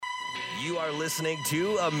You are listening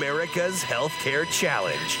to America's Healthcare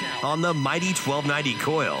Challenge on the Mighty 1290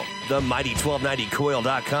 Coil, the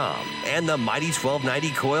Mighty1290Coil.com, and the Mighty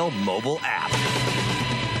 1290 Coil mobile app.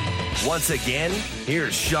 Once again,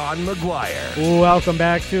 here's Sean McGuire. Welcome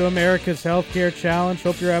back to America's Healthcare Challenge.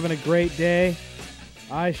 Hope you're having a great day.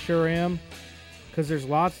 I sure am, because there's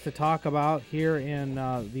lots to talk about here in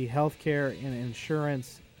the healthcare and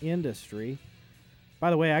insurance industry. By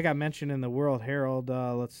the way, I got mentioned in the World Herald,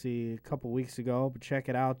 a couple weeks ago, but check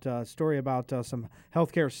it out. A story about some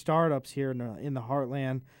healthcare startups here in the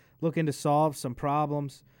heartland looking to solve some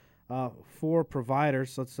problems for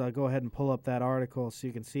providers. Let's go ahead and pull up that article so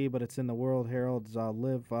you can see, but it's in the World Herald's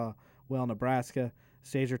Live Well Nebraska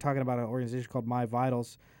stage. They're talking about an organization called My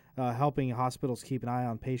Vitals, helping hospitals keep an eye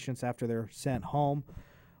on patients after they're sent home.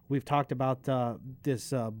 We've talked about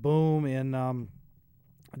this boom in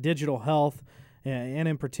digital health, and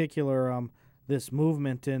in particular, this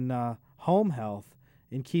movement in home health,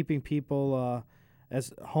 in keeping people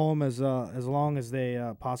as home as long as they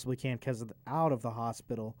possibly can, out of the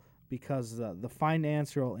hospital, because the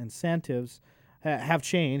financial incentives have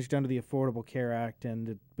changed under the Affordable Care Act, and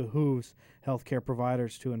it behooves healthcare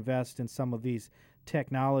providers to invest in some of these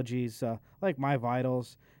technologies like My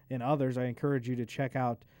Vitals and others. I encourage you to check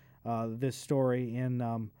out this story in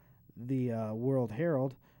the World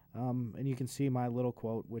Herald. And you can see my little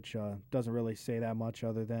quote, which doesn't really say that much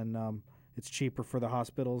other than it's cheaper for the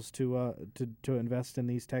hospitals to invest in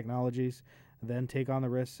these technologies than take on the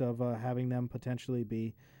risks of having them potentially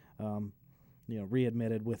be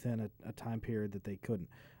readmitted within a time period that they couldn't.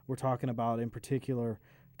 We're talking about, in particular,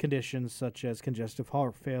 conditions such as congestive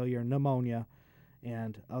heart failure, pneumonia,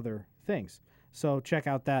 and other things. So check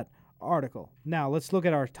out that article. Now let's look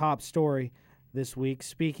at our top story this week.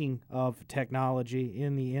 Speaking of technology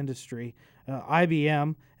in the industry,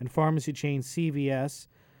 IBM and pharmacy chain CVS.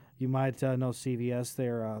 You might know CVS.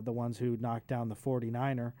 They're the ones who knocked down the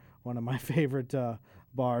 49er, one of my favorite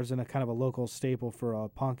bars and a kind of a local staple for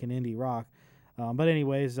punk and indie rock. But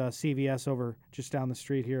anyways, CVS over just down the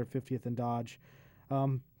street here at 50th and Dodge.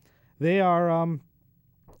 They are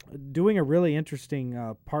doing a really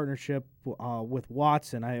interesting partnership with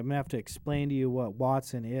Watson. I'm going to have to explain to you what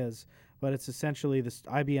Watson is, but it's essentially this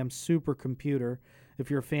IBM supercomputer.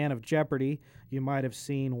 If you're a fan of Jeopardy, you might have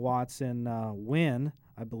seen Watson win,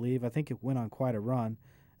 I believe. I think it went on quite a run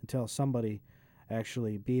until somebody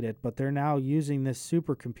actually beat it. But they're now using this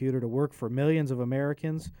supercomputer to work for millions of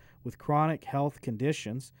Americans with chronic health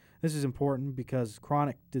conditions. This is important because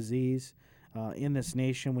chronic disease in this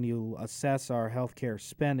nation, when you assess our healthcare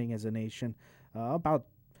spending as a nation, about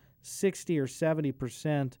 60 or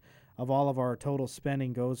 70% of all of our total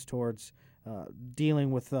spending goes towards dealing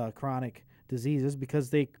with chronic diseases,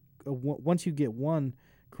 because once you get one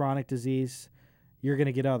chronic disease, you're going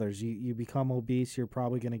to get others. You become obese, you're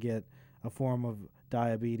probably going to get a form of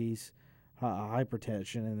diabetes,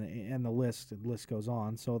 hypertension, and the list goes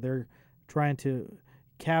on. So they're trying to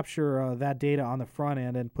capture that data on the front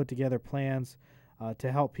end and put together plans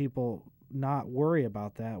to help people not worry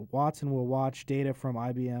about that. Watson will watch data from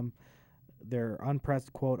IBM, their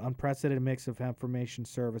unprecedented mix of information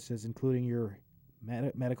services, including your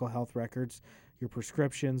medical health records, your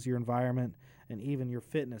prescriptions, your environment, and even your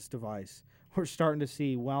fitness device. We're starting to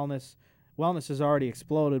see wellness. Wellness has already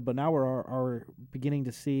exploded, but now we're beginning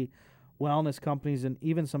to see wellness companies and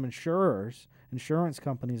even some insurance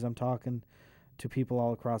companies. I'm talking to people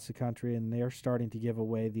all across the country, and they're starting to give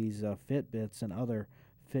away these Fitbits and other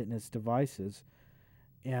fitness devices.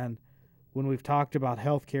 And when we've talked about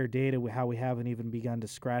healthcare data, how we haven't even begun to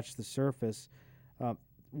scratch the surface,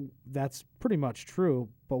 that's pretty much true.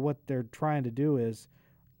 But what they're trying to do is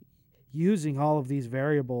using all of these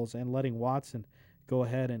variables and letting Watson go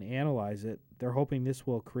ahead and analyze it. They're hoping this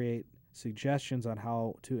will create suggestions on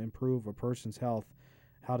how to improve a person's health,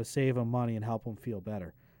 how to save them money, and help them feel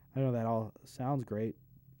better. I know that all sounds great.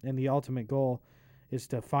 And the ultimate goal is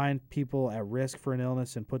to find people at risk for an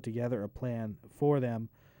illness and put together a plan for them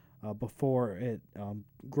before it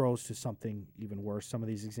grows to something even worse. Some of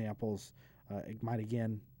these examples it might,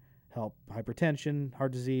 again, help hypertension,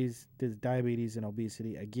 heart disease, diabetes, and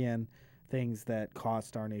obesity. Again, things that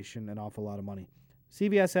cost our nation an awful lot of money.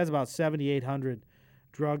 CVS has about 7,800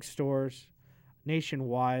 drugstores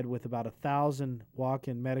nationwide with about 1,000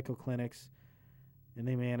 walk-in medical clinics, and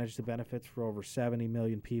they manage the benefits for over 70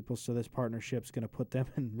 million people. So this partnership is going to put them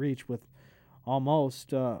in reach with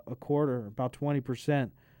almost a quarter, about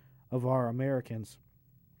 20% of our Americans.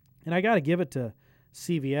 And I got to give it to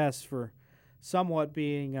CVS for somewhat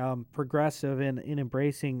being progressive in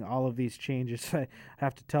embracing all of these changes. I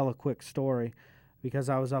have to tell a quick story because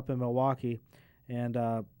I was up in Milwaukee, and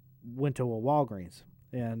went to a Walgreens.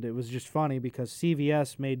 And it was just funny because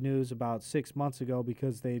CVS made news about 6 months ago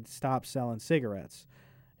because they'd stopped selling cigarettes.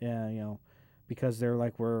 And, because they're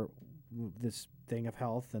like, we're this thing of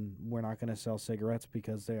health and we're not going to sell cigarettes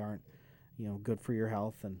because they aren't, good for your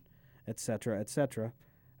health and et cetera, et cetera.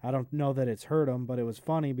 I don't know that it's hurt them, but it was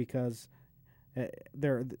funny because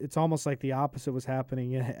it's almost like the opposite was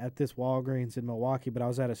happening at this Walgreens in Milwaukee. But I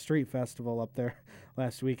was at a street festival up there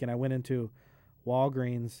last week, and I went into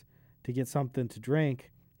Walgreens to get something to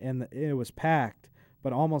drink, and it was packed,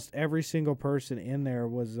 but almost every single person in there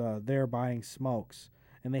was there buying smokes,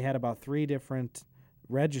 and they had about 3 different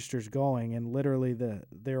registers going, and literally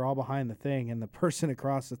they're all behind the thing, and the person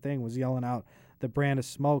across the thing was yelling out the brand of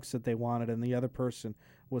smokes that they wanted, and the other person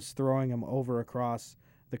was throwing them over across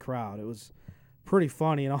the crowd. It was pretty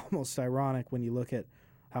funny and almost ironic when you look at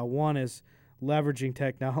how one is leveraging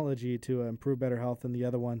technology to improve better health, and the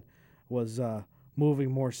other one was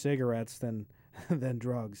moving more cigarettes than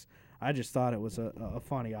drugs. I just thought it was a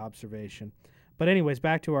funny observation. But anyways,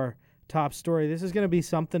 back to our top story. This is going to be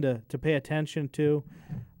something to pay attention to,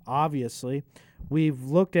 obviously. We've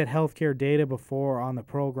looked at healthcare data before on the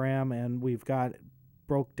program, and we've got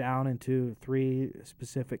broke down into 3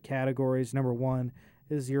 specific categories. Number 1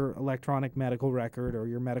 is your electronic medical record, or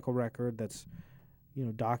your medical record that's,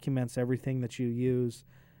 documents everything that you use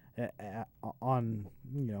on,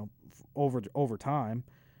 over time.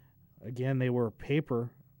 Again, they were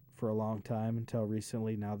paper for a long time until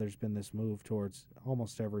recently. Now there's been this move towards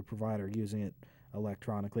almost every provider using it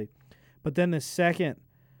electronically. But then the second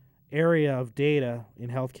area of data in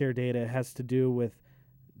healthcare data has to do with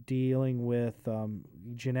dealing with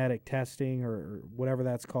genetic testing, or whatever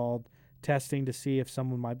that's called, testing to see if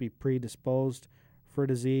someone might be predisposed for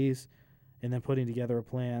disease, and then putting together a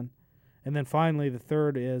plan. And then finally, the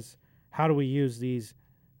third is, how do we use these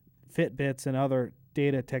Fitbits and other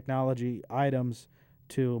data technology items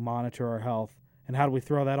to monitor our health, and how do we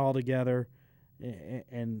throw that all together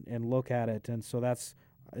and look at it? And so that's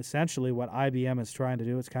essentially what IBM is trying to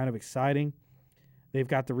do. It's kind of exciting. They've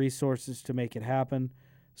got the resources to make it happen.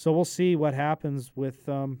 So we'll see what happens with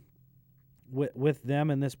them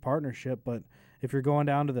in this partnership. But if you're going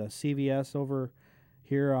down to the CVS over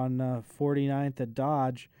here on 49th at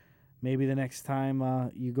Dodge, maybe the next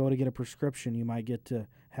time you go to get a prescription, you might get to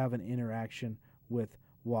have an interaction with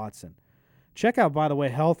Watson. Check out, by the way,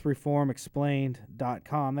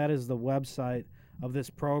 healthreformexplained.com. That is the website of this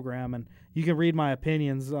program, and you can read my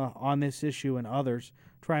opinions on this issue and others.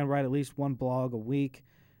 Try and write at least 1 blog a week,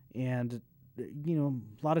 and a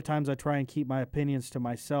lot of times I try and keep my opinions to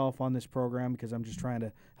myself on this program because I'm just trying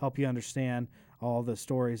to help you understand all the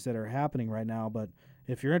stories that are happening right now. But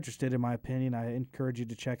if you're interested in my opinion, I encourage you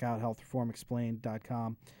to check out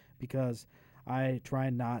healthreformexplained.com because I try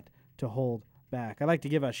not to hold back. I'd like to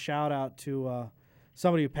give a shout out to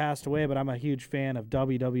somebody who passed away, but I'm a huge fan of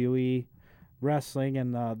WWE wrestling,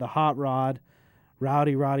 and the Hot Rod,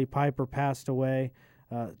 Roddy Piper, passed away.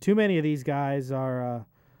 Too many of these guys are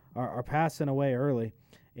passing away early,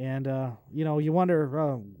 and you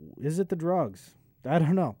wonder, is it the drugs? I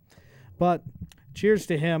don't know, but cheers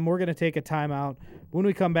to him. We're going to take a timeout. When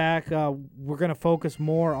we come back, we're going to focus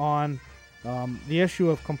more on the issue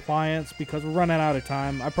of compliance because we're running out of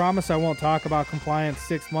time. I promise I won't talk about compliance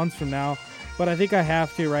 6 months from now, but I think I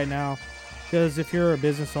have to right now, because if you're a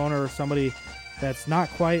business owner or somebody that's not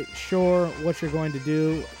quite sure what you're going to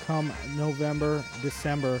do come November,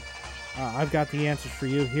 December, I've got the answers for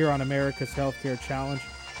you here on America's Healthcare Challenge.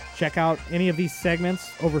 Check out any of these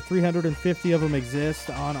segments. Over 350 of them exist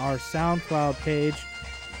on our SoundCloud page.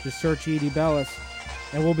 Just search E.D. Bellis,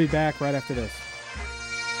 and we'll be back right after this.